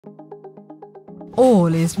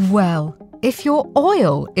All is well if your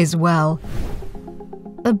oil is well.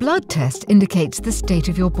 A blood test indicates the state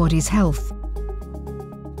of your body's health.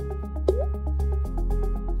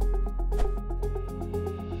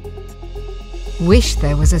 Wish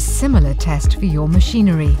there was a similar test for your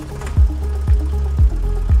machinery.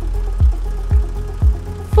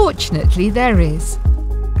 Fortunately, there is.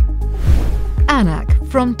 ANAC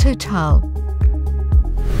from Total.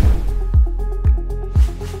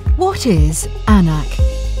 What is ANAC?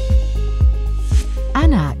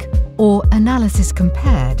 ANAC, or Analysis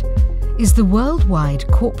Compared, is the worldwide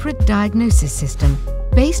corporate diagnosis system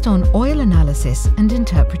based on oil analysis and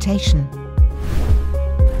interpretation.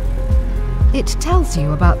 It tells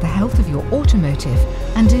you about the health of your automotive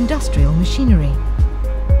and industrial machinery,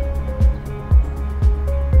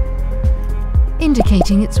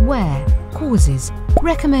 indicating its wear, causes,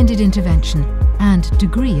 recommended intervention, and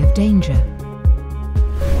degree of danger.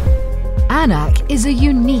 ANAC is a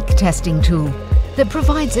unique testing tool that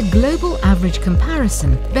provides a global average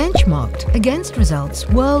comparison benchmarked against results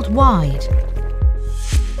worldwide.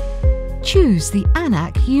 Choose the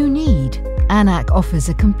ANAC you need. ANAC offers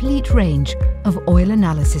a complete range of oil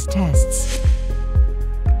analysis tests.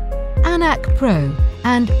 ANAC Pro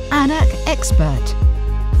and ANAC Expert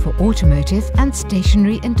for automotive and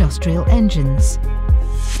stationary industrial engines.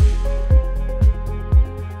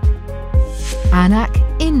 ANAC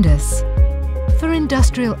Indus for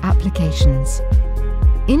industrial applications.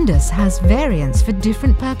 Indus has variants for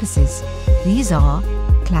different purposes. These are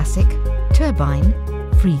Classic, Turbine,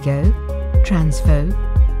 Frigo, Transfo,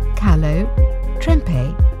 Callow,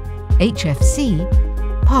 Trempe, HFC,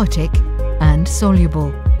 Partiq and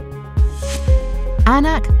Soluble.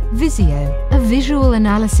 ANAC Visio, a visual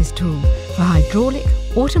analysis tool for hydraulic,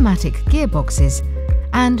 automatic gearboxes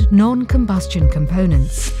and non-combustion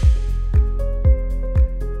components.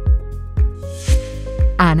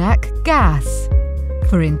 ANAC Gas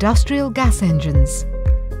for industrial gas engines.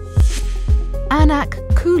 ANAC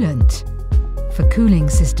Coolant for cooling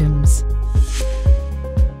systems.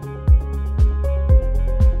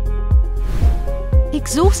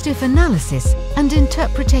 Exhaustive analysis and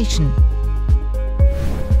interpretation.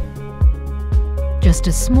 Just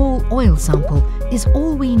a small oil sample is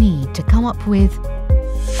all we need to come up with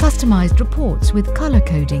customized reports with color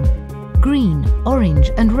coding, green,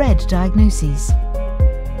 orange and red diagnoses.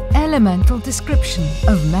 Elemental description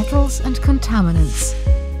of metals and contaminants.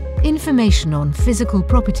 Information on physical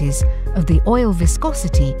properties of the oil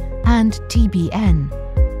viscosity and TBN.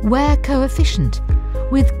 Wear coefficient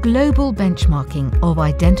with global benchmarking of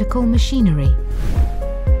identical machinery.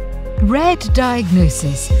 Red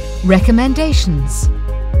diagnosis. Recommendations.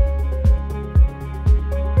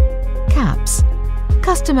 CAPS.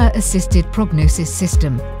 Customer Assisted Prognosis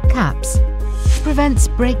System. CAPS. Prevents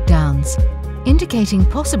breakdowns, indicating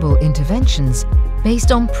possible interventions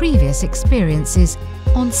based on previous experiences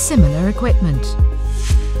on similar equipment.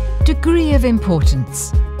 Degree of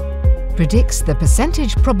importance. Predicts the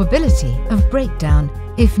percentage probability of breakdown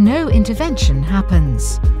if no intervention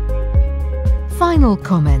happens. Final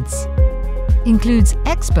comments. Includes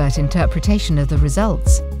expert interpretation of the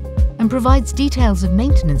results and provides details of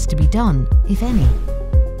maintenance to be done, if any.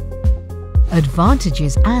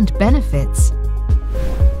 Advantages and benefits.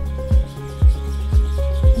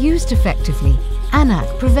 Used effectively,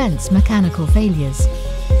 ANAC prevents mechanical failures,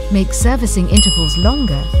 makes servicing intervals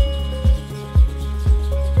longer,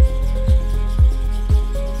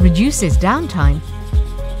 reduces downtime,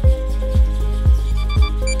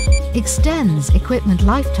 extends equipment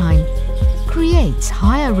lifetime, creates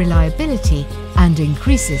higher reliability and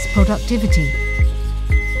increases productivity.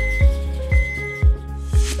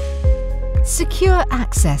 Secure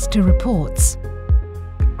access to reports.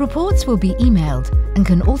 Reports will be emailed and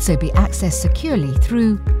can also be accessed securely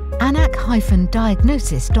through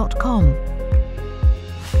anac-diagnosis.com.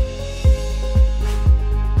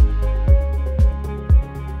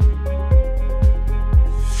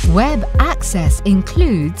 Web access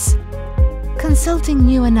includes consulting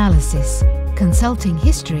new analysis, consulting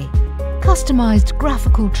history, customized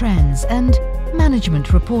graphical trends and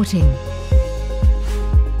management reporting.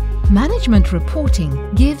 Management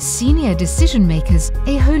reporting gives senior decision makers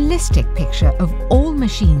a holistic picture of all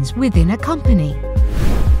machines within a company.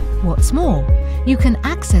 What's more, you can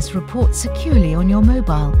access reports securely on your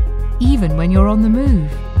mobile, even when you're on the move.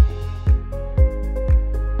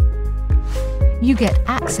 You get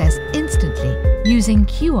access instantly using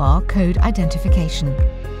QR code identification.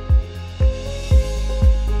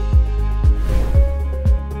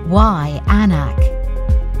 Why ANAC?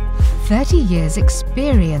 30 years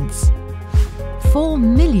experience. 4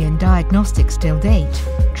 million diagnostics till date,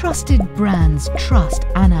 Trusted brands trust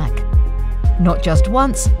ANAC. Not just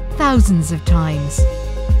once, thousands of times.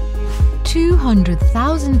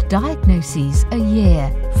 200,000 diagnoses a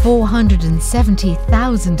year,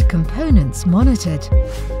 470,000 components monitored.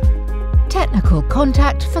 Technical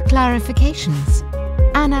contact for clarifications.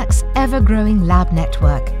 ANAC's ever-growing lab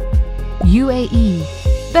network. UAE,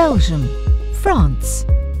 Belgium, France,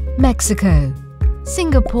 Mexico,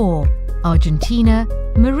 Singapore, Argentina,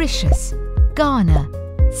 Mauritius, Ghana,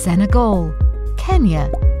 Senegal, Kenya,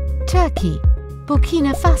 Turkey,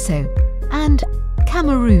 Burkina Faso and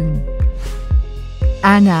Cameroon.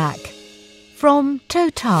 ANAC from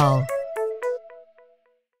Total.